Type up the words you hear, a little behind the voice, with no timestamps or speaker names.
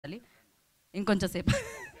ఇంకొంచెం సేపు.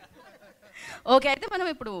 ఓకే, అయితే మనం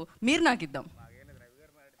ఇప్పుడు మీరు నాకు ఇద్దాం.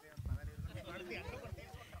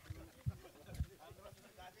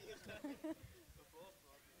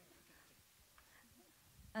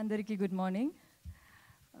 అందరికీ గుడ్ మార్నింగ్.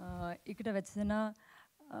 ఇక్కడ వచ్చిన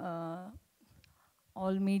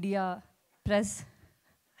ఆల్ మీడియా ప్రెస్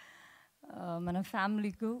మన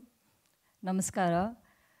ఫ్యామిలీకు నమస్కార.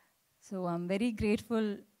 So I'm very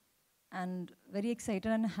grateful and very excited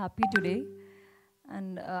and happy today, and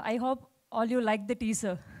I hope all you like the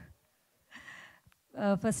teaser.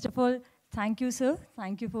 First of all, thank you sir,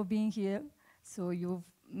 thank you for being here. So you've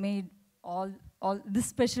made all this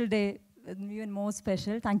special day even more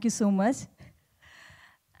special. Thank you so much.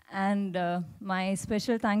 And my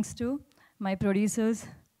special thanks to my producers,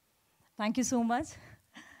 thank you so much,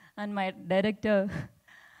 and my director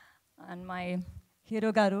and my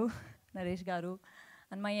hero garu Naresh garu,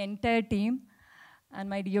 and my entire team, and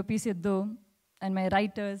my DOP Sidhu, and my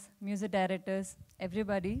writers, music directors,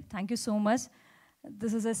 everybody, thank you so much.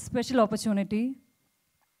 This is a special opportunity,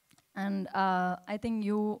 and I think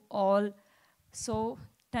you all saw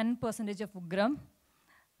 10% of Ugram.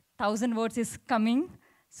 1,000 words is coming,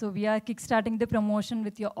 so we are kickstarting the promotion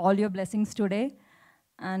with all your blessings today,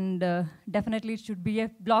 and definitely it should be a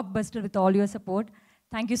blockbuster with all your support.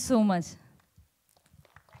 Thank you so much.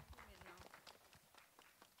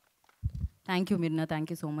 Thank you Mirna, thank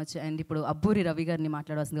you so much. And ఇప్పుడు అబ్బూరి రవి గారిని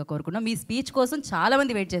మాట్లాడాల్సిందిగా కోరుకున్నాం. మీ speech కోసం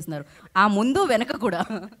చాలామంది wait చేస్తున్నారు, ఆ ముందు వెనక కూడా.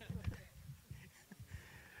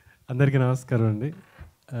 అందరికీ నమస్కారం అండి.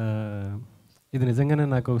 ఇది నిజంగానే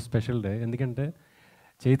నాకు ఒక స్పెషల్ డే, ఎందుకంటే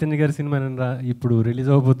చైతన్య గారి సినిమా ఇప్పుడు రిలీజ్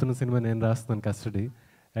అవ్వబోతున్న సినిమా నేను రాస్తున్నాను కస్టడీ,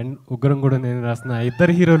 అండ్ ఉగ్రం కూడా నేను రాస్తున్నా.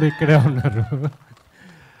 ఇద్దరు హీరోలు ఇక్కడే ఉన్నారు.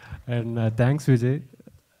 అండ్ థ్యాంక్స్ విజయ్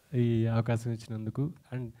ఈ అవకాశం ఇచ్చినందుకు.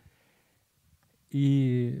 అండ్ ఈ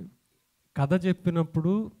కథ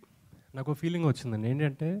చెప్పినప్పుడు నాకు ఫీలింగ్ వచ్చిందండి,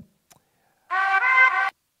 ఏంటంటే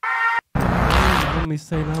మనం మిస్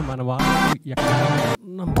అయినా మన వాళ్ళు ఎక్కడ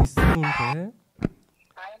మిస్ అయి ఉంటే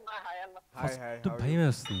ఫస్ట్ భయం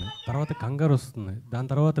వేస్తుంది, తర్వాత కంగారు వస్తుంది, దాని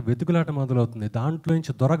తర్వాత వెతుకులాట మొదలవుతుంది, దాంట్లో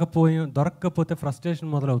నుంచి దొరకకపోతే ఫ్రస్ట్రేషన్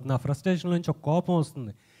మొదలవుతుంది, ఆ ఫ్రస్ట్రేషన్లో నుంచి ఒక కోపం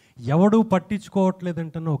వస్తుంది, ఎవడూ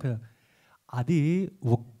పట్టించుకోవట్లేదంటే అది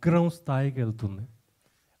ఉగ్రం స్థాయికి వెళ్తుంది.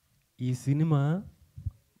 ఈ సినిమా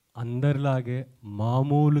అందరిలాగే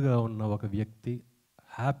మామూలుగా ఉన్న ఒక వ్యక్తి,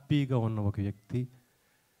 హ్యాపీగా ఉన్న ఒక వ్యక్తి,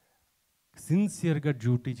 సిన్సియర్గా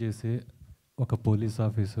డ్యూటీ చేసే ఒక పోలీస్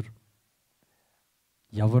ఆఫీసర్,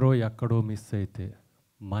 ఎవరో ఎక్కడో మిస్ అయితే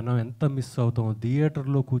మనం ఎంత మిస్ అవుతామో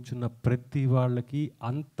థియేటర్లో కూర్చున్న ప్రతి వాళ్ళకి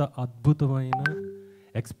అంత అద్భుతమైన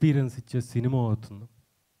ఎక్స్పీరియన్స్ ఇచ్చే సినిమా అవుతుంది.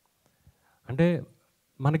 అంటే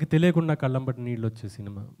మనకి తెలియకుండా కళ్ళంబటి నీళ్ళు వచ్చే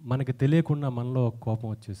సినిమా, మనకి తెలియకుండా మనలో కోపం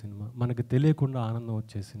వచ్చే సినిమా, మనకి తెలియకుండా ఆనందం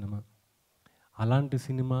వచ్చే సినిమా. అలాంటి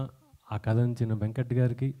సినిమా ఆ కథ ఇచ్చిన వెంకట్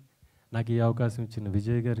గారికి, నాకు ఈ అవకాశం ఇచ్చిన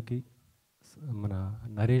విజయ్ గారికి, మన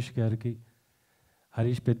నరేష్ గారికి,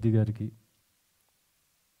 హరీష్ పెద్ది గారికి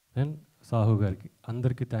అండ్ సాహు గారికి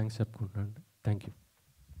అందరికీ థ్యాంక్స్ చెప్పుకుంటున్నాను. Thank you.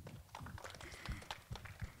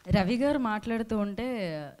 రవి గారు మాట్లాడుతూ ఉంటే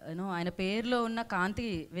ఆయన పేరులో ఉన్న కాంతి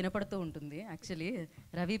వినపడుతూ ఉంటుంది. యాక్చువల్లీ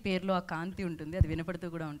రవి పేరులో ఆ కాంతి ఉంటుంది, అది వినపడుతూ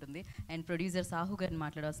కూడా ఉంటుంది. అండ్ ప్రొడ్యూసర్ సాహు గారిని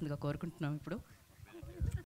మాట్లాడాల్సిందిగా కోరుకుంటున్నాం ఇప్పుడు.